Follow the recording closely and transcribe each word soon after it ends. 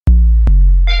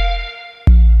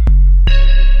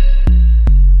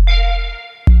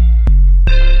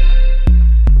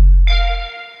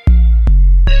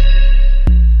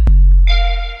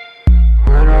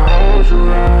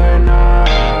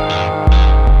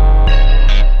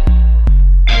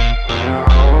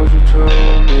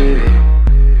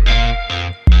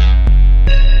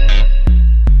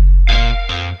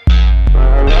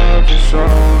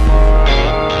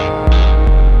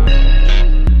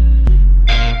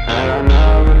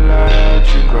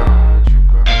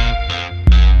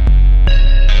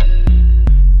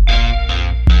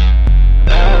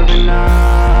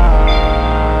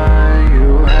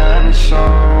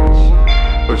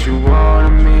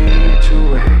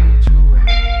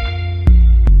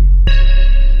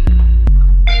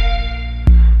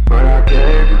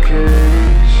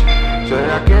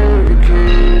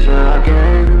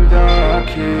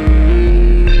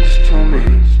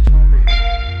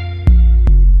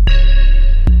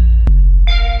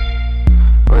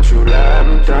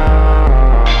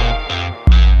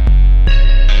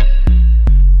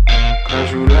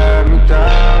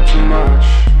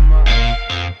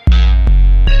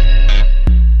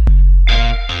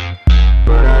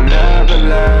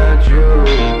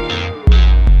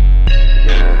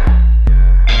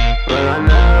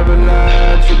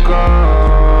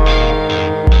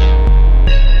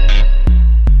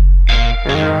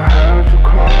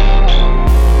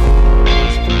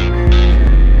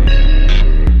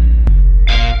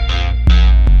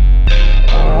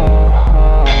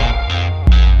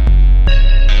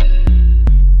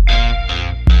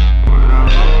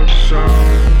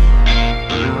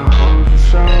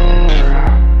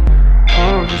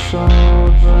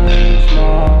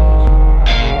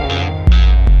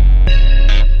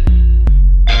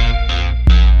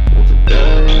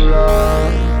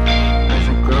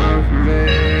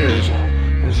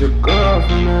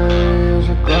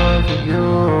for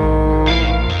you?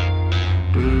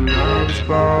 Do you love us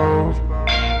both?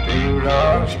 Do you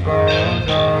love us both?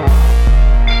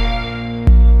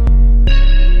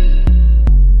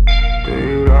 Do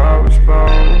you love us both?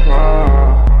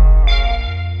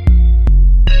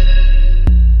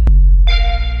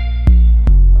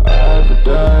 Every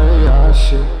day I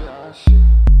see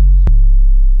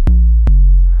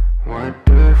what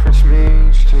difference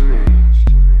means to me.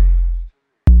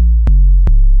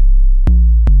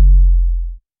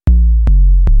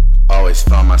 Always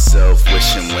find myself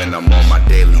wishing when I'm on my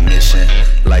daily mission.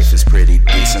 Life is pretty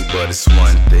decent, but it's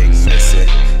one thing missing.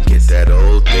 Get that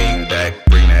old thing back,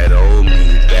 bring that old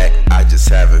me back. I just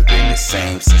haven't been the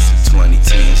same since the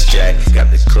 2010s, Jack.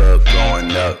 Got the club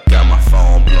going up, got my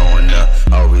phone blowing up.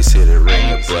 Always hit a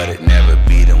ringer, but it never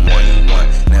be the one you want.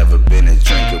 Never been a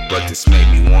drinker, but this make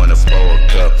me wanna pour a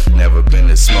cup. Never been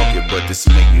a smoker, but this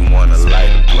make me wanna light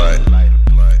a blunt.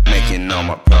 Making all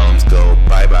my problems go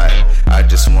bye-bye. I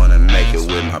just wanna make it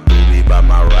with my booty by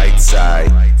my right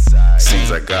side. Seems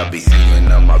like I'll be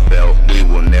hanging on my belt. We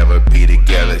will never be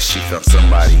together. She found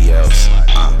somebody else.